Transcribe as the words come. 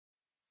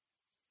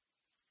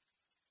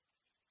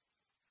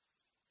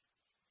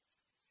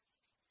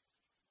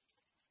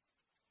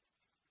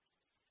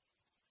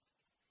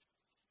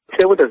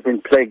Clairwood has been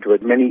plagued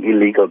with many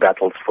illegal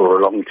battles for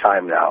a long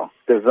time now.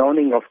 The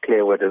zoning of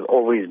Clairwood has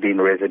always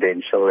been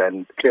residential,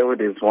 and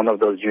Clairwood is one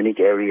of those unique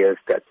areas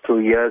that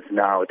through years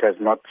now it has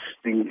not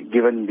been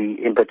given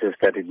the impetus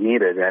that it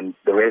needed, and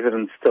the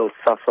residents still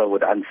suffer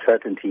with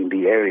uncertainty in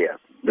the area.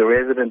 The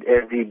resident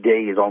every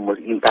day is almost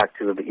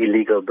impacted with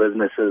illegal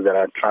businesses that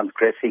are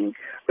transgressing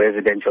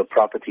residential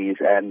properties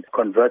and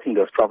converting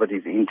those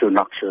properties into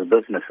noxious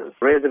businesses.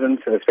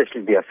 Residents, and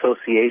especially the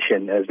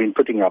association, has been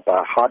putting up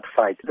a hard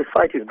fight. The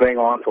fight is going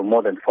on for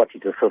more than 40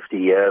 to 50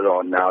 years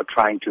on now,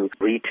 trying to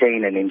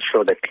retain and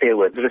ensure that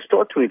Clairwood is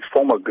restored to its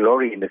former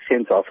glory in the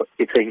sense of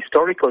it's a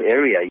historical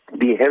area.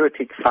 The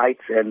heritage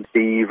sites and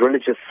the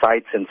religious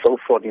sites and so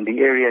forth in the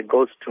area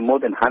goes to more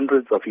than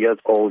hundreds of years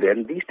old,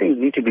 and these things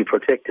need to be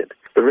protected.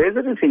 The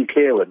residents in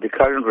Clairwood, the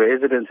current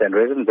residents and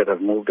residents that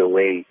have moved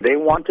away, they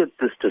wanted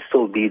this to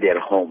still be their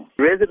home.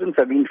 Residents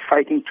have been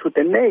fighting tooth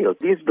and nail.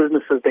 These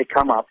businesses, they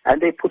come up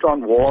and they put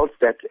on walls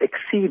that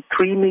exceed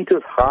 3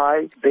 meters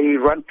high. They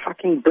run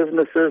trucking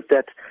businesses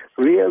that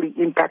really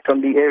impact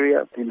on the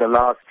area. In the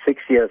last 6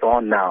 years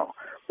on now,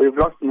 we've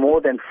lost more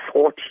than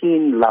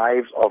 14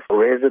 lives of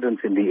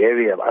residents in the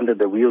area under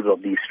the wheels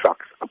of these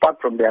trucks.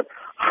 Apart from that,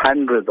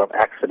 hundreds of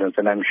accidents,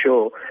 and I'm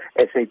sure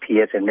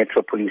SABC and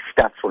Metro Police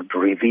stats would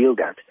reveal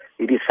that.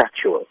 It is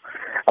factual.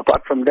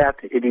 Apart from that,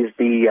 it is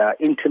the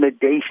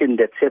intimidation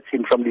that sets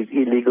in from these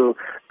illegal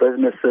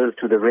businesses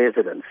to the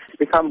residents. It's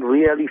become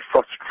really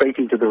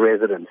frustrating to the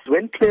residents.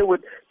 When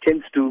Clairwood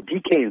tends to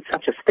decay in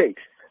such a state,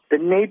 the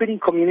neighboring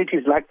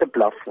communities like the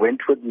Bluff,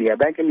 Wentworth,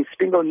 Merebank, and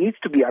Spingo needs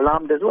to be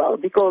alarmed as well,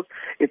 because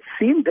it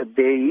seems that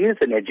there is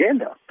an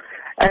agenda.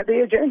 And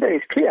the agenda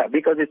is clear,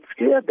 because it's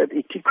clear that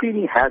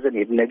eThekwini has an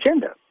hidden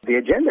agenda. The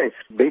agenda is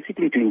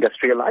basically to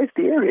industrialize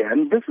the area,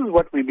 and this is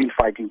what we've been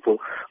fighting for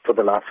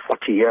the last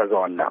 40 years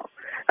on now.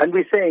 And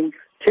we're saying,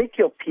 take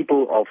your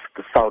people of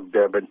the South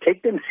Durban,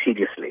 take them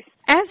seriously.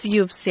 As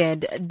you've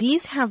said,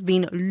 these have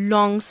been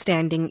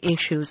long-standing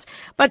issues.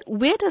 But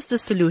where does the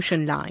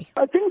solution lie?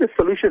 I think the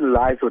solution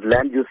lies with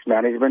land use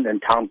management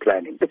and town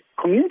planning. The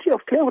community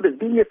of Clairwood has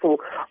been here for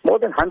more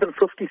than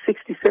 150,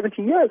 60,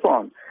 70 years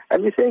on.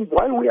 And we're saying,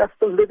 while we are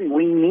still living,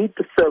 we need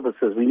the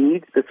services, we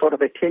need the sort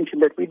of attention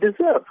that we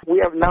deserve.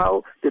 We have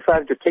now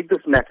decided to take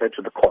this matter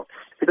to the courts,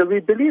 because we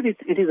believe it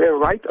is a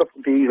right of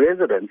the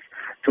residents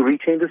to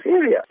retain this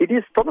area. It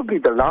is probably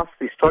the last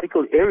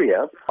historical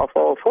area of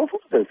our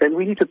forefathers, and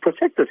we need to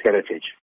protect this heritage.